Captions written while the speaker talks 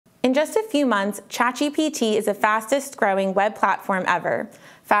In just a few months, ChatGPT is the fastest growing web platform ever,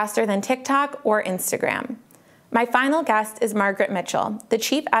 faster than TikTok or Instagram. My final guest is Margaret Mitchell, the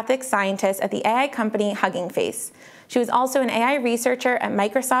chief ethics scientist at the AI company Hugging Face. She was also an AI researcher at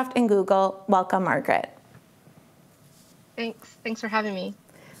Microsoft and Google. Welcome, Margaret. Thanks for having me.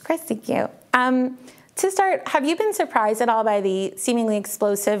 Of course, thank you. To start, have you been surprised at all by the seemingly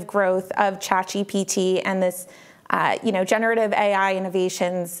explosive growth of ChatGPT and this, generative AI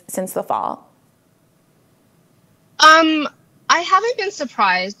innovations since the fall? I haven't been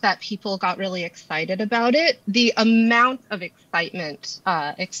surprised that people got really excited about it. The amount of excitement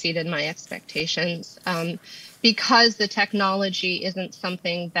exceeded my expectations because the technology isn't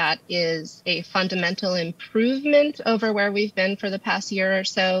something that is a fundamental improvement over where we've been for the past year or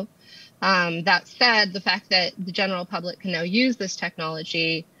so. That said, the fact that the general public can now use this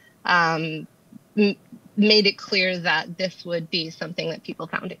technology made it clear that this would be something that people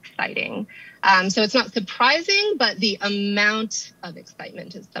found exciting. So it's not surprising, but the amount of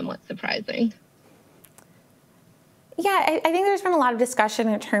excitement is somewhat surprising. Yeah, I think there's been a lot of discussion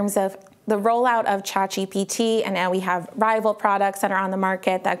in terms of the rollout of ChatGPT, and now we have rival products that are on the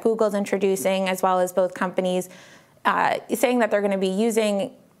market that Google's introducing, as well as both companies saying that they're going to be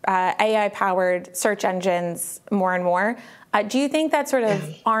using AI-powered search engines more and more. Do you think that sort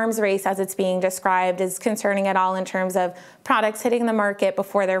of arms race, as it's being described, is concerning at all in terms of products hitting the market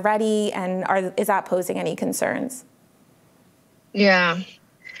before they're ready, and is that posing any concerns? Yeah.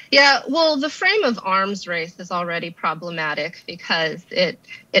 Well, the frame of arms race is already problematic because it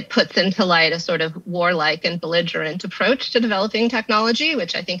puts into light a sort of warlike and belligerent approach to developing technology,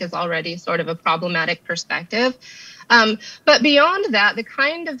 which I think is already sort of a problematic perspective. But beyond that, the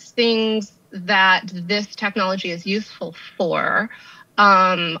kind of things that this technology is useful for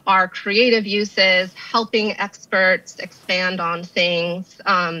are creative uses, helping experts expand on things,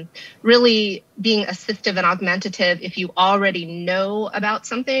 really being assistive and augmentative if you already know about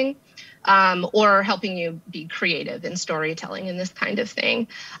something, or helping you be creative in storytelling and this kind of thing.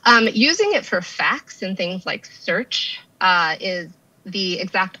 Using it for facts and things like search is the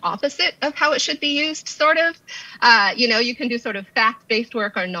exact opposite of how it should be used, sort of. You can do sort of fact-based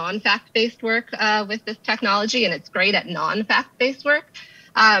work or non-fact-based work with this technology, and it's great at non-fact-based work.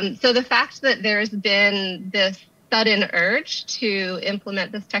 So the fact that there's been this sudden urge to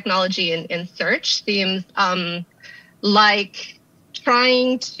implement this technology in search seems like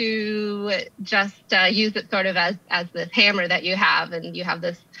trying to just use it sort of as this hammer that you have, and you have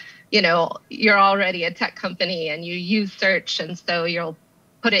this, you're already a tech company and you use search, and so you'll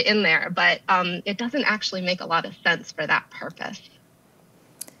put it in there, but it doesn't actually make a lot of sense for that purpose.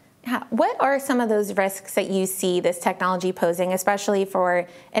 Yeah. What are some of those risks that you see this technology posing, especially for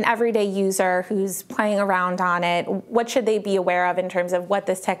an everyday user who's playing around on it? What should they be aware of in terms of what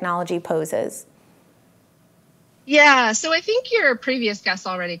this technology poses? Yeah, so I think your previous guest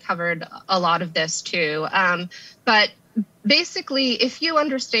already covered a lot of this too. But basically, if you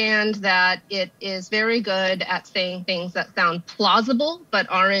understand that it is very good at saying things that sound plausible but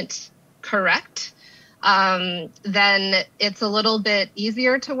aren't correct, then it's a little bit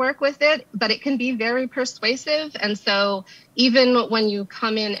easier to work with it, but it can be very persuasive. And so even when you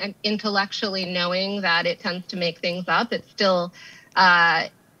come in and intellectually knowing that it tends to make things up, it's still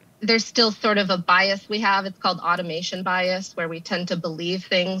there's still sort of a bias we have. It's called automation bias, where we tend to believe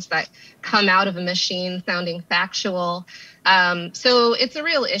things that come out of a machine sounding factual. So it's a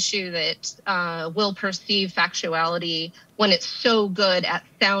real issue that we'll perceive factuality when it's so good at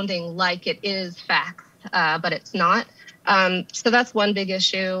sounding like it is facts, but it's not. So that's one big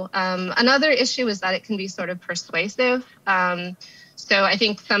issue. Another issue is that it can be sort of persuasive. So I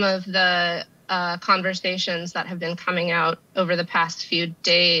think some of the conversations that have been coming out over the past few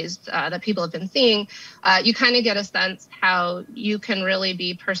days that people have been seeing, you kind of get a sense how you can really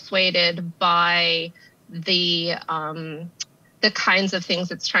be persuaded by the kinds of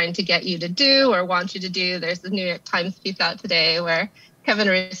things it's trying to get you to do or want you to do. There's the New York Times piece out today where Kevin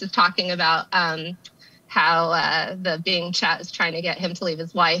Roose is talking about how the Bing chat is trying to get him to leave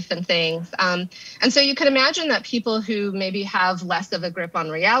his wife and things. And so you can imagine that people who maybe have less of a grip on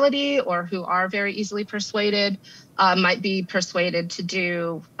reality or who are very easily persuaded might be persuaded to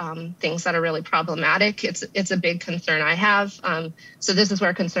do things that are really problematic. It's a big concern I have. So this is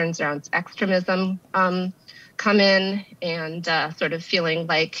where concerns around extremism come in, and sort of feeling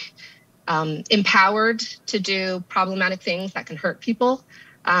like empowered to do problematic things that can hurt people.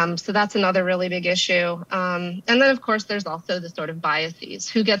 So that's another really big issue. And then, of course, there's also the sort of biases.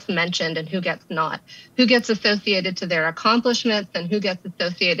 Who gets mentioned and who gets not? Who gets associated to their accomplishments and who gets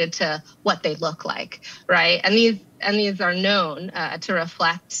associated to what they look like, right? And and these are known to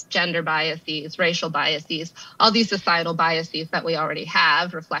reflect gender biases, racial biases, all these societal biases that we already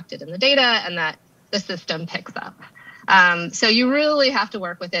have reflected in the data and that the system picks up. So you really have to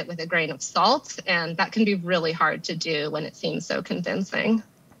work with it with a grain of salt, and that can be really hard to do when it seems so convincing.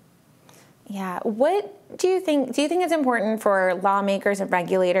 Yeah. What do you think? Do you think it's important for lawmakers and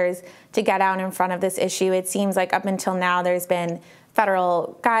regulators to get out in front of this issue? It seems like up until now there's been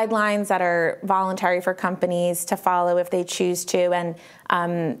federal guidelines that are voluntary for companies to follow if they choose to. And,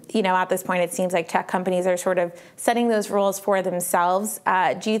 at this point, it seems like tech companies are sort of setting those rules for themselves.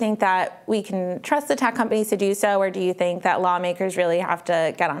 Do you think that we can trust the tech companies to do so, or do you think that lawmakers really have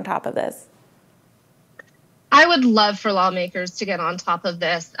to get on top of this? I would love for lawmakers to get on top of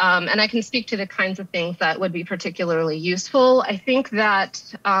this, and I can speak to the kinds of things that would be particularly useful. I think that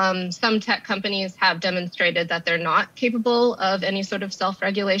some tech companies have demonstrated that they're not capable of any sort of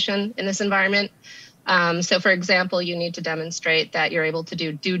self-regulation in this environment. So, for example, you need to demonstrate that you're able to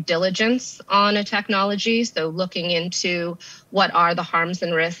do due diligence on a technology, so looking into what are the harms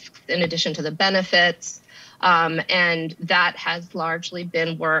and risks in addition to the benefits. And that has largely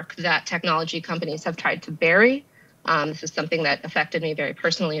been work that technology companies have tried to bury. This is something that affected me very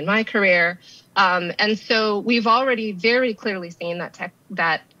personally in my career. And so we've already very clearly seen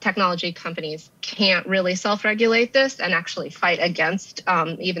that technology companies can't really self-regulate this and actually fight against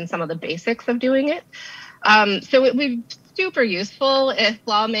even some of the basics of doing it. So it would be super useful if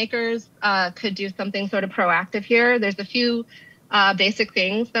lawmakers could do something sort of proactive here. There's a few basic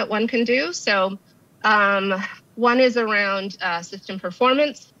things that one can do. So one is around system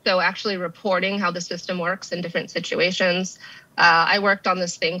performance, so actually reporting how the system works in different situations. I worked on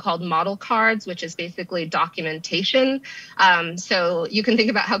this thing called model cards, which is basically documentation. So you can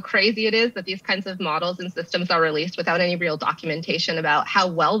think about how crazy it is that these kinds of models and systems are released without any real documentation about how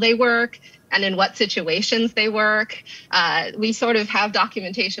well they work and in what situations they work. We sort of have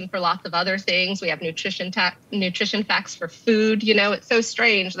documentation for lots of other things. We have nutrition facts for food. It's so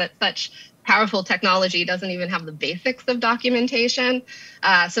strange that such powerful technology doesn't even have the basics of documentation.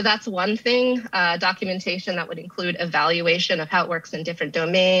 So that's one thing, documentation that would include evaluation of how it works in different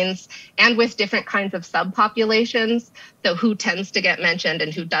domains and with different kinds of subpopulations. So who tends to get mentioned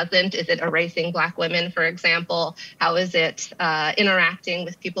and who doesn't? Is it erasing Black women, for example? How is it interacting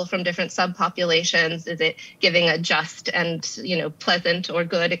with people from different subpopulations? Is it giving a just and pleasant or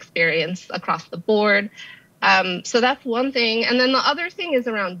good experience across the board? So that's one thing. And then the other thing is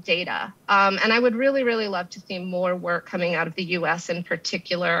around data. And I would really, really love to see more work coming out of the US in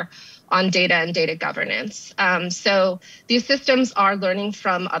particular on data and data governance. So these systems are learning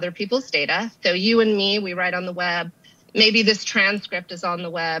from other people's data. So you and me, we write on the web. Maybe this transcript is on the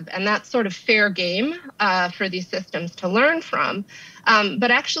web, and that's sort of fair game for these systems to learn from. But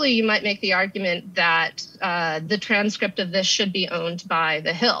actually, you might make the argument that the transcript of this should be owned by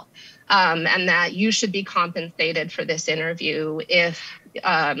the Hill. And that you should be compensated for this interview if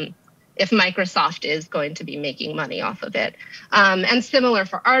Microsoft is going to be making money off of it. And similar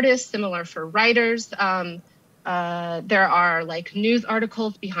for artists, similar for writers. There are like news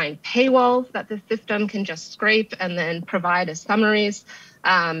articles behind paywalls that the system can just scrape and then provide as summaries.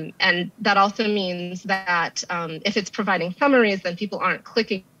 And that also means that if it's providing summaries, then people aren't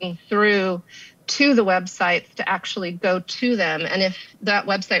clicking through to the websites to actually go to them. And if that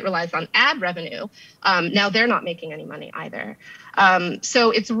website relies on ad revenue, now they're not making any money either.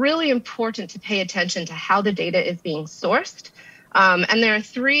 So it's really important to pay attention to how the data is being sourced. And there are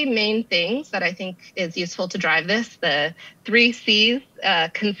three main things that I think is useful to drive this. The 3 C's,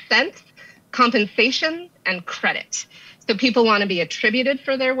 consent, compensation, and credit. So people want to be attributed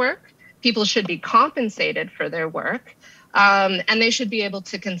for their work. People should be compensated for their work. And they should be able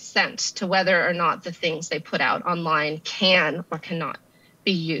to consent to whether or not the things they put out online can or cannot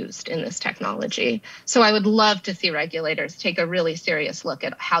be used in this technology. So I would love to see regulators take a really serious look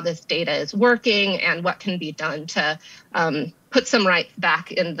at how this data is working and what can be done to put some rights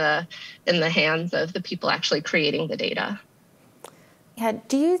back in the hands of the people actually creating the data. Yeah.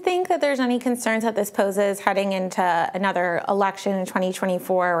 Do you think that there's any concerns that this poses heading into another election in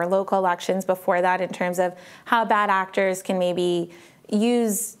 2024 or local elections before that in terms of how bad actors can maybe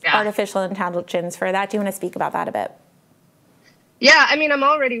use artificial intelligence for that? Do you want to speak about that a bit? Yeah, I mean, I'm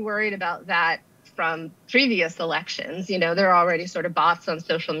already worried about that from previous elections. There are already sort of bots on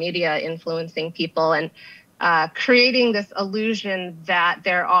social media influencing people and creating this illusion that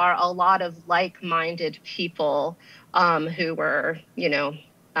there are a lot of like-minded people who were,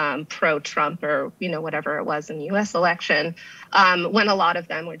 pro-Trump or whatever it was in the U.S. election, when a lot of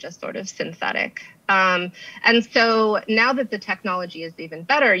them were just sort of synthetic. And so now that the technology is even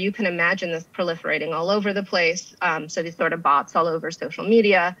better, you can imagine this proliferating all over the place. So these sort of bots all over social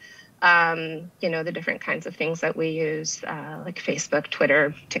media, the different kinds of things that we use, like Facebook,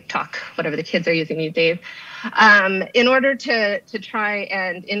 Twitter, TikTok, whatever the kids are using these days, in order to try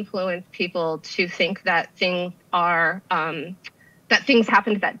and influence people to think that things are that things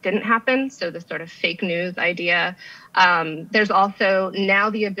happened that didn't happen. So the sort of fake news idea. There's also now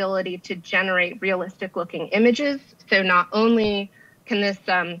the ability to generate realistic looking images. So not only can this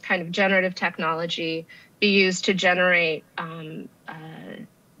kind of generative technology be used to generate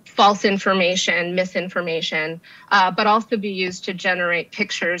false information, misinformation, but also be used to generate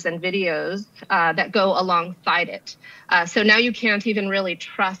pictures and videos that go alongside it. So now you can't even really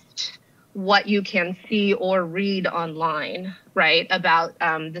trust what you can see or read online, right, about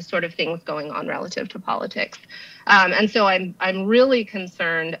the sort of things going on relative to politics. And so I'm really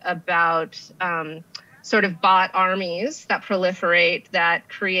concerned about sort of bot armies that proliferate, that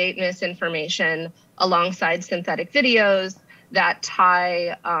create misinformation alongside synthetic videos, that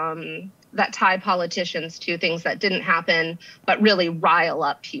tie politicians to things that didn't happen, but really rile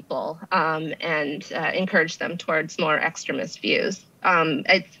up people and encourage them towards more extremist views.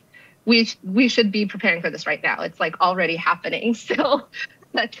 We should be preparing for this right now. It's like already happening. So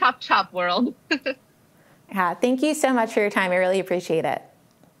the chop world. Yeah, thank you so much for your time. I really appreciate it.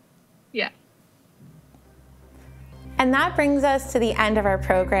 Yeah. And that brings us to the end of our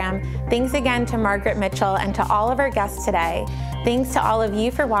program. Thanks again to Margaret Mitchell and to all of our guests today. Thanks to all of you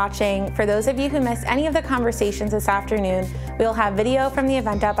for watching. For those of you who missed any of the conversations this afternoon, we'll have video from the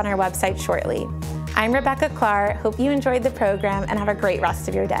event up on our website shortly. I'm Rebecca Klar. Hope you enjoyed the program and have a great rest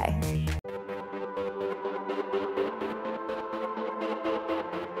of your day.